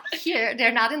not here.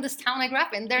 They're not in this town I grew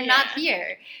up in. They're not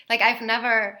here. Like, I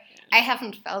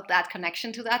haven't felt that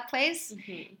connection to that place.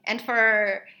 And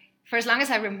for as long as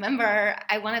I remember,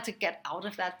 I wanted to get out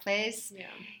of that place. Yeah.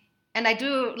 And I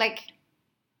do,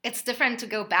 it's different to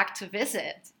go back to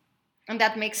visit. And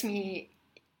that makes me...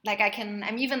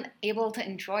 I'm even able to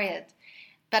enjoy it,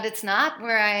 but it's not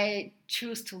where I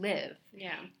choose to live.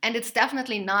 Yeah. And it's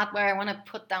definitely not where I want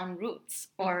to put down roots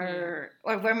or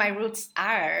where my roots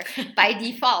are by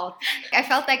default. I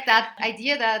felt like that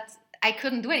idea that I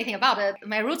couldn't do anything about it.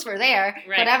 My roots were there.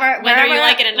 Right. Whether you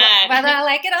like it or not. Whether I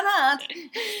like it or not.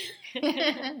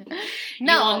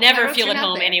 No, you will never my feel roots at are not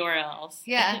home there. anywhere else.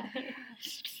 Yeah.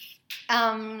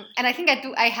 And I think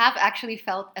I have actually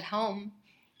felt at home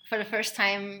for the first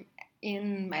time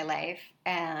in my life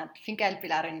at Finca del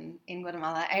Pilar in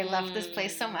Guatemala. I love this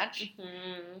place so much.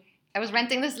 Mm-hmm. I was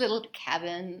renting this little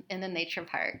cabin in a nature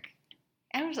park.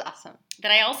 And it was awesome.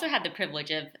 That I also had the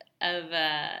privilege of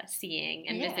seeing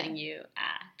and visiting you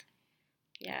at.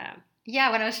 Yeah.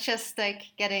 Yeah, when I was just like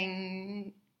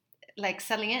getting, like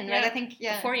settling in, right? I think,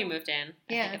 Before you moved in,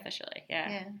 I think officially.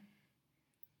 Yeah.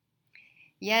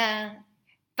 Yeah.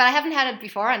 But I haven't had it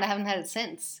before and I haven't had it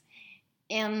since.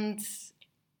 And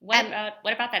what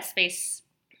about that space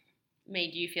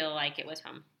made you feel like it was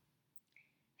home?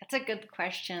 That's a good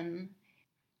question.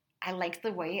 I liked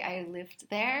the way I lived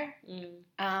there.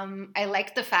 I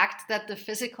liked the fact that the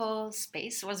physical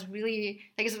space was really,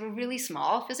 like, it's a really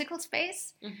small physical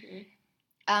space.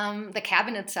 Mm-hmm. The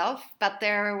cabin itself, but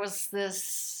there was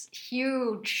this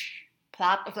huge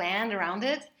plot of land around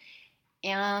it.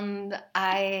 And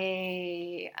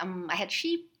I had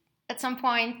sheep at some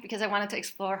point because I wanted to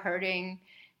explore herding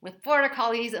with border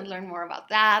collies and learn more about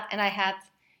that. And I had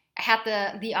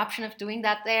the option of doing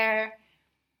that there.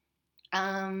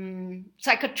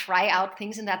 So I could try out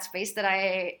things in that space that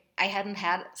I hadn't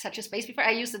had such a space before.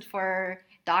 I used it for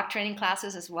dog training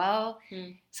classes as well.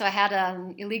 So I had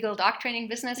an illegal dog training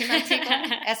business in Antigua,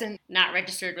 as in not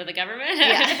registered with the government.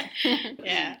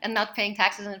 Yeah, and not paying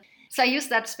taxes. So I used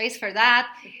that space for that.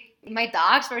 My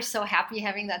dogs were so happy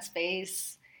having that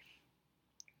space.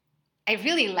 I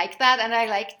really liked that, and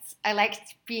I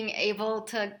liked being able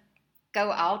to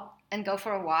go out and go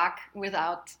for a walk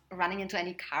without running into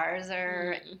any cars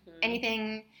or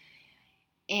anything.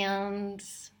 And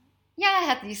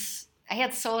yeah, I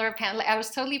had solar panels. I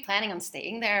was totally planning on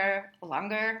staying there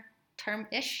longer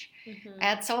term-ish. I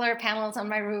had solar panels on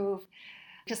my roof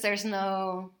because there's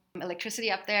no electricity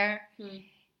up there.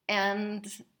 And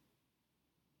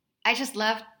I just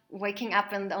loved waking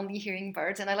up and only hearing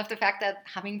birds. And I loved the fact that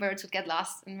hummingbirds would get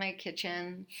lost in my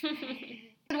kitchen.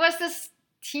 It was this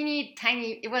teeny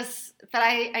tiny, but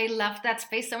I loved that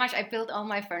space so much. I built all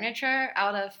my furniture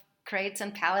out of crates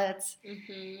and pallets.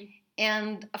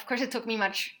 And of course it took me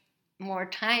much more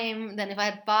time than if I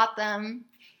had bought them.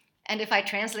 And if I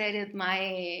translated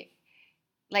my,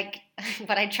 like,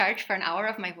 what I charged for an hour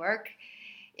of my work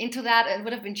into that, it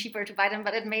would have been cheaper to buy them,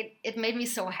 but it made me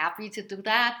so happy to do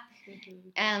that.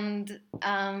 And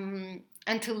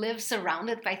to live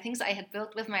surrounded by things I had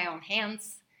built with my own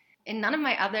hands. In none of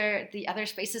the other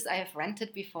spaces I have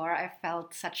rented before, I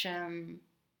felt such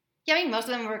most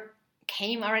of them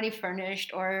came already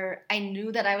furnished, or I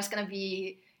knew that I was going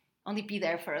to only be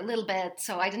there for a little bit,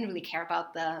 so I didn't really care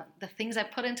about the things I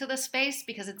put into the space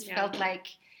because it felt like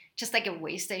just like a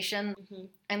way station.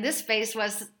 And this space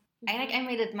was, I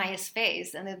made it my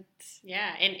space, and it's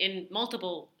in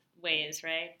multiple ways,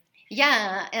 right?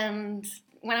 Yeah, and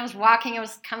when I was walking,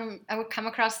 I would come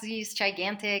across these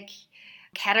gigantic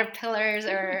caterpillars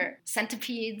or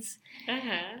centipedes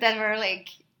that were like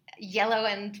yellow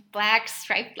and black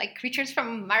striped, like creatures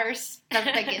from Mars, but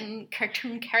like in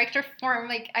cartoon character form.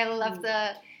 Like I loved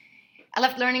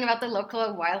learning about the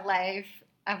local wildlife,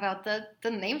 about the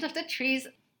names of the trees.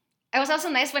 It was also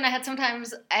nice when I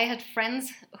had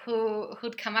friends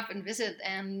who'd come up and visit,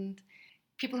 and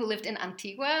people who lived in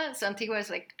Antigua. So Antigua is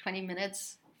like 20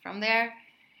 minutes from there.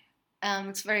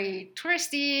 It's very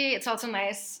touristy. It's also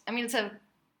nice. I mean,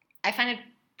 I find it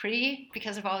pretty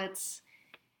because of all its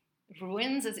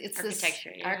ruins. It's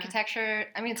architecture. This architecture.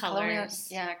 I mean, it's colonial.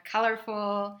 Yeah,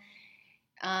 colorful.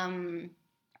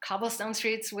 Cobblestone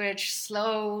streets which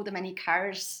slow the many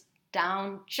cars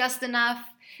down just enough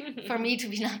for me to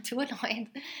be not too annoyed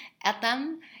at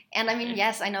them. And I mean,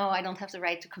 yes, I know I don't have the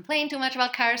right to complain too much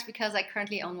about cars because I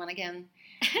currently own one again,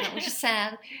 which is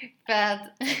sad.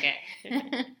 But okay.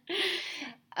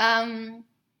 And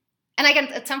again,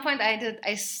 at some point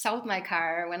I sold my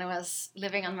car when I was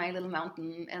living on my little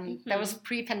mountain, and that was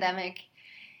pre-pandemic.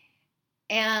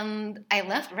 And I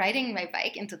left riding my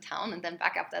bike into town and then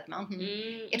back up that mountain.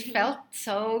 It felt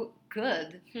so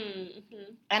good.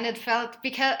 And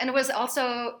it was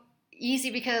also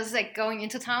easy because like going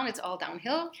into town, it's all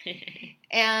downhill.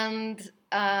 And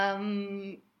so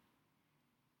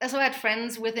I had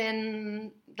friends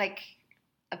within like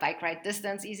a bike ride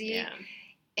distance, easy. Yeah.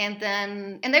 And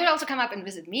they would also come up and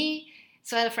visit me.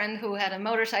 So I had a friend who had a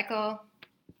motorcycle.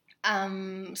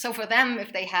 So for them,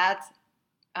 if they had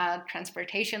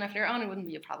transportation of their own, it wouldn't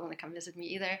be a problem to come visit me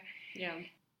either. Yeah.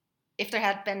 if there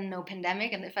had been no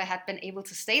pandemic and if I had been able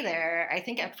to stay there, I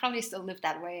think I'd probably still live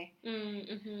that way.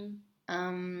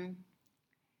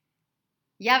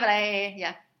 Yeah,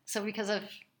 but so because of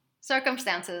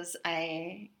circumstances,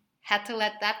 I had to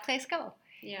let that place go.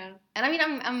 Yeah. And I mean,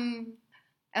 I'm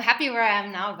happy where I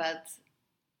am now, but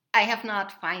I have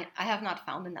not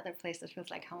found another place that feels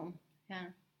like home. Yeah.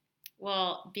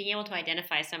 Well, being able to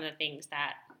identify some of the things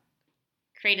that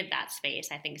created that space,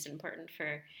 I think, is important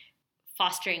for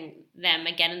fostering them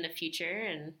again in the future.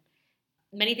 And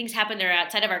many things happen that are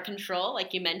outside of our control,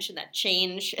 like you mentioned, that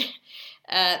change,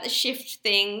 shift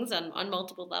things on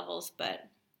multiple levels. But,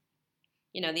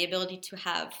 the ability to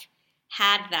have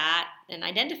had that and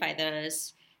identify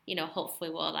those, hopefully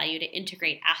will allow you to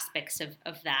integrate aspects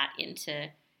of that into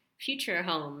future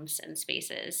homes and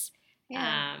spaces.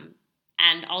 Yeah.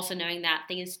 And also knowing that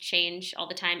things change all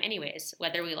the time anyways,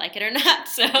 whether we like it or not.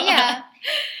 So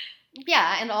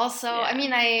yeah, and also, I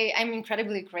mean, I'm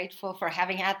incredibly grateful for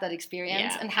having had that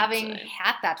experience and having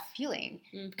had that feeling,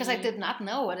 because I did not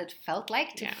know what it felt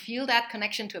like to feel that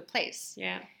connection to a place.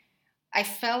 Yeah. I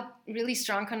felt really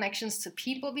strong connections to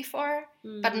people before,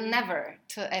 but never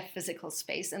to a physical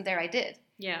space, and there I did.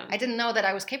 Yeah. I didn't know that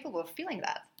I was capable of feeling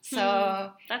that.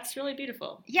 So that's really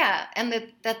beautiful. Yeah, and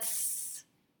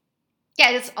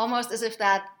it's almost as if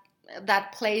that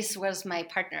place was my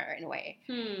partner in a way.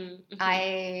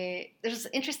 It was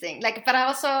interesting. But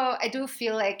I do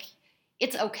feel like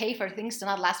it's okay for things to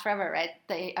not last forever, right?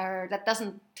 That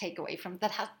doesn't take away from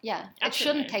that. It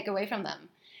shouldn't take away from them.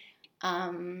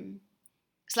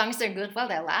 As long as they're good while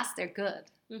they last, they're good.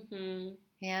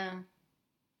 Yeah.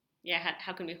 Yeah.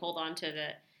 How can we hold on to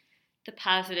the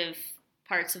positive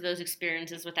parts of those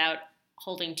experiences without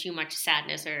holding too much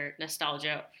sadness or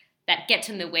nostalgia that gets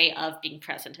in the way of being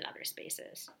present in other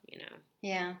spaces,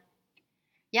 Yeah.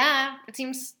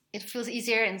 It feels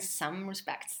easier in some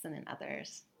respects than in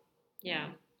others. Yeah.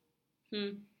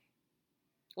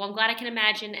 Well, I'm glad I can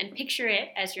imagine and picture it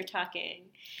as you're talking.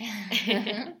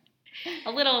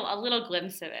 a little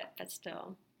glimpse of it, but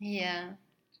still. Yeah.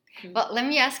 Well, let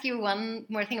me ask you one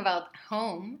more thing about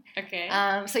home. Okay.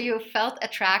 So you felt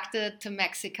attracted to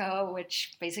Mexico,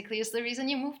 which basically is the reason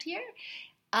you moved here.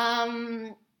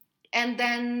 And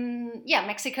then,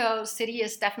 Mexico City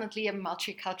is definitely a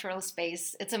multicultural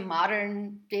space. It's a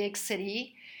modern, big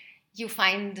city. You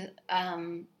find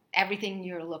everything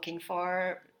you're looking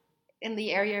for in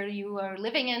the area you are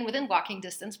living in, within walking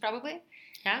distance, probably.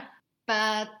 Yeah.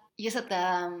 But you said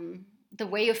the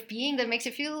way of being that makes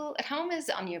you feel at home is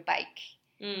on your bike.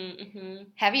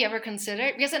 Have you ever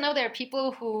considered? Because I know there are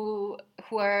people who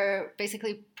are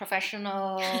basically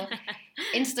professional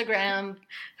Instagram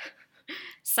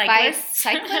cyclists,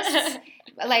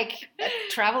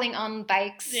 traveling on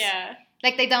bikes. Yeah.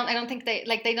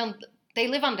 They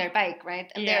live on their bike, right?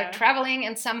 And they're traveling,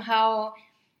 and somehow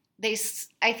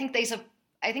I think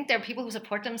there are people who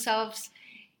support themselves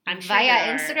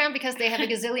via Instagram because they have a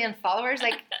gazillion followers.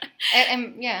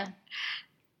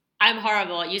 I'm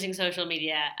horrible at using social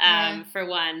media, for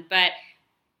one. But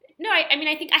no,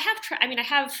 I think I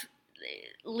have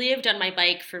lived on my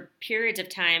bike for periods of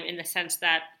time, in the sense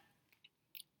that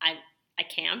I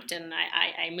camped and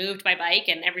I moved by bike,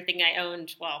 and everything I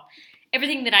owned,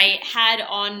 everything that I had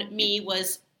on me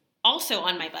was also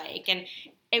on my bike. And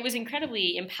it was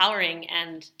incredibly empowering,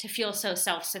 and to feel so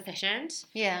self-sufficient.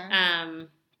 Yeah.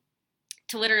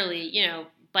 To literally,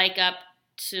 bike up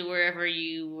to wherever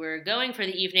you were going for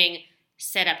the evening,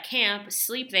 set up camp,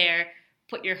 sleep there,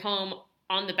 put your home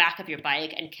on the back of your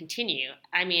bike, and continue.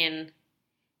 I mean,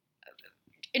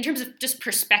 in terms of just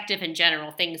perspective in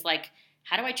general, things like,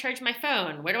 how do I charge my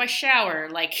phone? Where do I shower?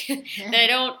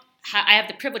 That I have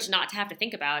the privilege not to have to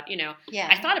think about,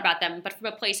 I thought about them, but from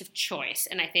a place of choice.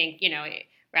 And I think,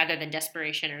 rather than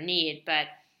desperation or need, but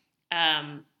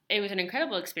it was an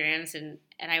incredible experience, and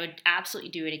I would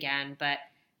absolutely do it again. But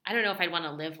I don't know if I'd want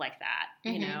to live like that.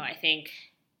 I think,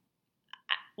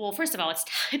 well, first of all,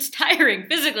 it's tiring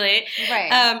physically.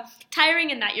 Right. Tiring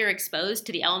in that you're exposed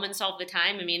to the elements all the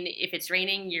time. I mean, if it's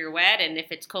raining, you're wet, and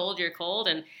if it's cold, you're cold.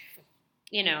 And,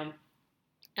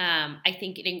 I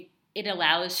think it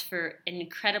allows for an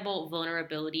incredible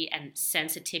vulnerability and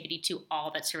sensitivity to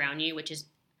all that surround you, which is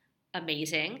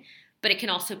amazing. But it can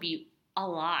also be a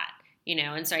lot,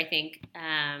 and so I think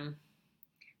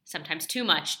sometimes too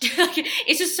much.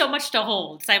 It's just so much to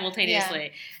hold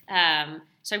simultaneously. Yeah.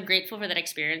 So I'm grateful for that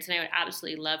experience, and I would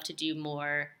absolutely love to do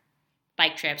more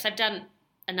bike trips. I've done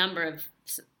a number of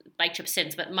bike trips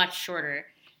since, but much shorter.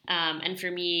 And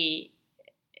for me,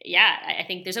 I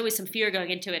think there's always some fear going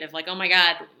into it of oh my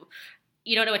God,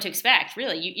 you don't know what to expect,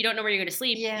 really. You don't know where you're going to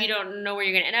sleep. Yeah. You don't know where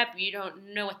you're going to end up. You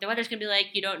don't know what the weather's going to be like.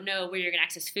 You don't know where you're going to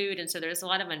access food. And so there's a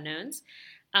lot of unknowns.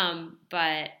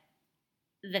 But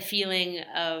the feeling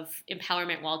of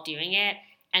empowerment while doing it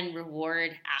and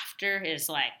reward after is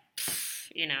like,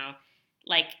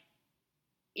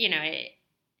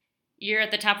 you're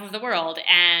at the top of the world.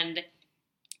 And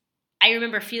I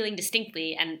remember feeling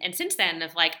distinctly, and since then,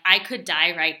 of like, I could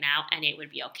die right now and it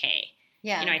would be okay.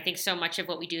 Yeah. I think so much of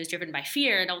what we do is driven by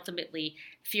fear, and ultimately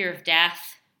fear of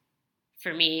death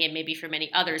for me, and maybe for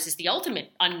many others, is the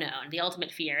ultimate unknown, the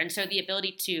ultimate fear. And so the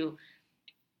ability to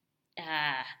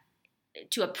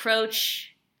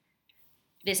approach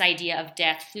this idea of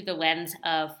death through the lens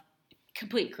of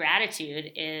complete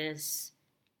gratitude is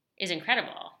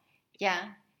incredible. Yeah.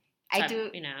 So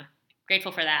I'm,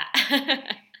 grateful for that.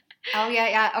 Oh,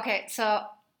 yeah. Okay, so,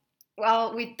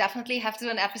 well, we definitely have to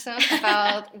do an episode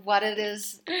about what it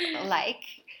is like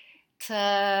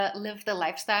to live the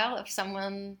lifestyle of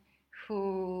someone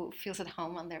who feels at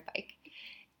home on their bike.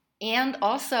 And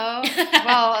also,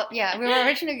 well, yeah, we were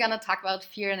originally going to talk about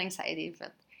fear and anxiety,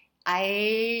 but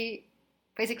I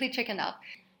basically chickened out.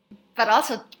 But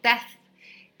also death.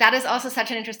 That is also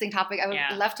such an interesting topic. I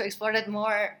would love to explore it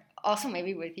more, also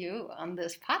maybe with you on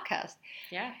this podcast.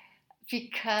 Yeah.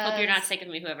 Because... Hope you're not sick of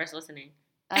me, whoever's listening.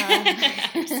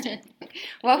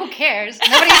 Well, who cares?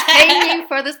 Nobody's paying me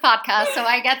for this podcast, so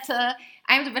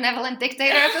I'm the benevolent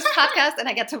dictator of this podcast, and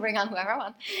I get to bring on whoever I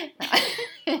want. No.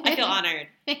 I feel honored.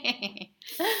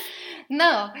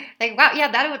 No, like, wow, yeah,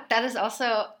 that is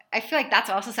also, I feel like that's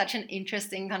also such an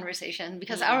interesting conversation,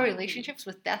 because our relationships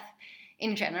with death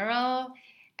in general,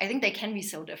 I think they can be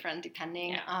so different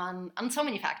depending on so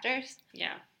many factors.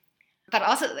 Yeah. But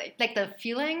also, like the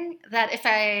feeling that if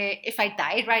I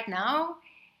died right now,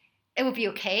 it would be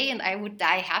okay and I would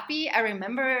die happy. I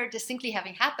remember distinctly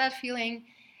having had that feeling.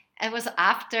 It was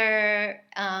after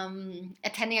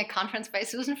attending a conference by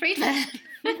Susan Friedman.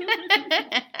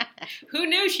 Who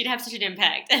knew she'd have such an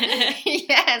impact?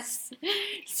 Yes.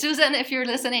 Susan, if you're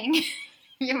listening,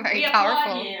 you're very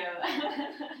powerful. We applaud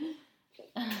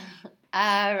you.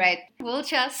 All right. We'll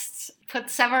just put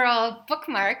several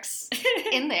bookmarks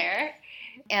in there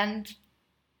and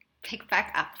pick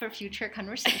back up for future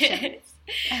conversations.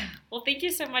 Well, thank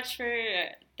you so much for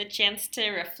the chance to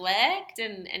reflect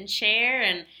and share.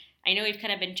 And I know we've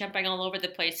kind of been jumping all over the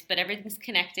place, but everything's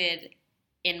connected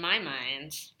in my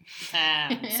mind.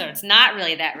 So it's not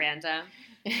really that random,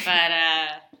 but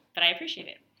I appreciate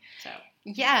it. So.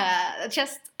 Yeah,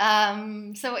 just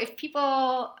so if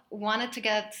people wanted to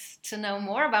get to know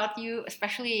more about you,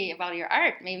 especially about your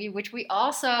art, maybe, which we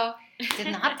also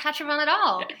did not touch upon at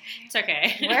all. It's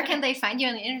okay. Where can they find you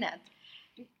on the internet?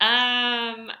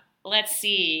 Let's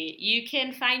see. You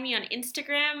can find me on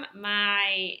Instagram.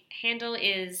 My handle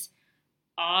is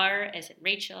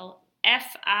Rachel,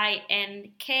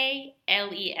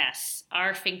 Finkles,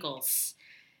 R Finkles.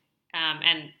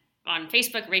 And on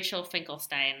Facebook, Rachel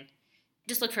Finklestein.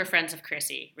 Just look for Friends of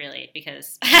Chrissy, really,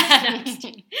 because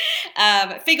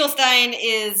Finklestein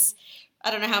is, I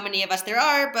don't know how many of us there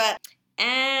are,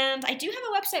 and I do have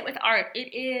a website with art.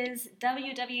 It is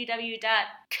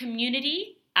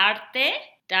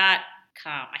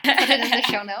www.communityarte.com. Put it in the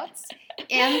show notes.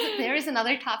 And there is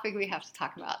another topic we have to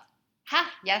talk about.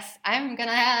 Yes, I'm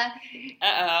gonna.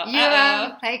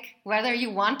 Like, whether you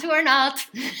want to or not.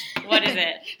 What is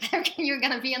it? You're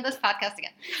gonna be in this podcast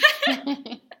again.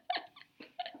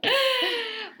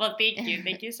 Well, thank you.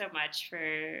 Thank you so much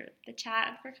for the chat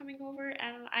and for coming over.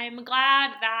 And I'm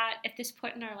glad that at this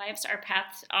point in our lives, our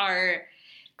paths are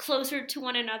closer to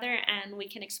one another and we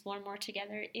can explore more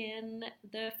together in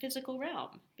the physical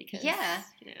realm. Because, yeah,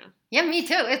 me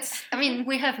too.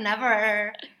 We have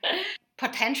never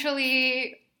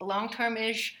potentially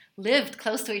long-term-ish lived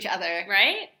close to each other.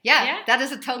 Right? Yeah. That is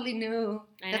totally new.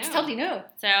 That's totally new.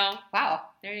 So, wow.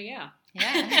 There you go.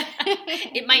 Yeah.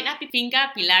 It might not be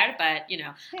Finca, Pilar, but,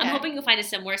 I'm hoping you'll find a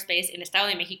similar space in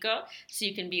Estado de Mexico so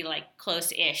you can be, like,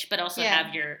 close-ish, but also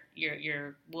have your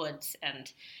woods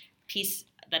and peace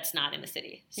that's not in the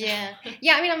city. So. Yeah.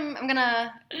 Yeah, I'm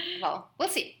gonna, well, we'll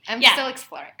see. I'm still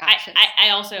exploring options. I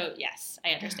also, yes,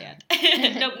 I understand.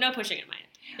 No pushing in mind.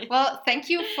 Well, thank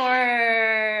you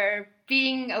for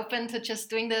being open to just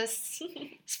doing this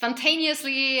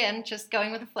spontaneously and just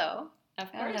going with the flow. Of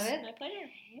course. I love it. My pleasure.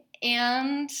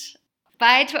 And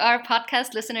bye to our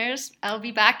podcast listeners. I'll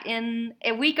be back in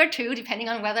a week or two, depending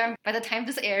on whether by the time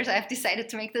this airs, I've decided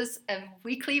to make this a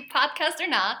weekly podcast or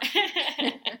not.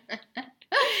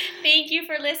 Thank you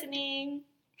for listening.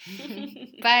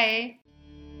 Bye.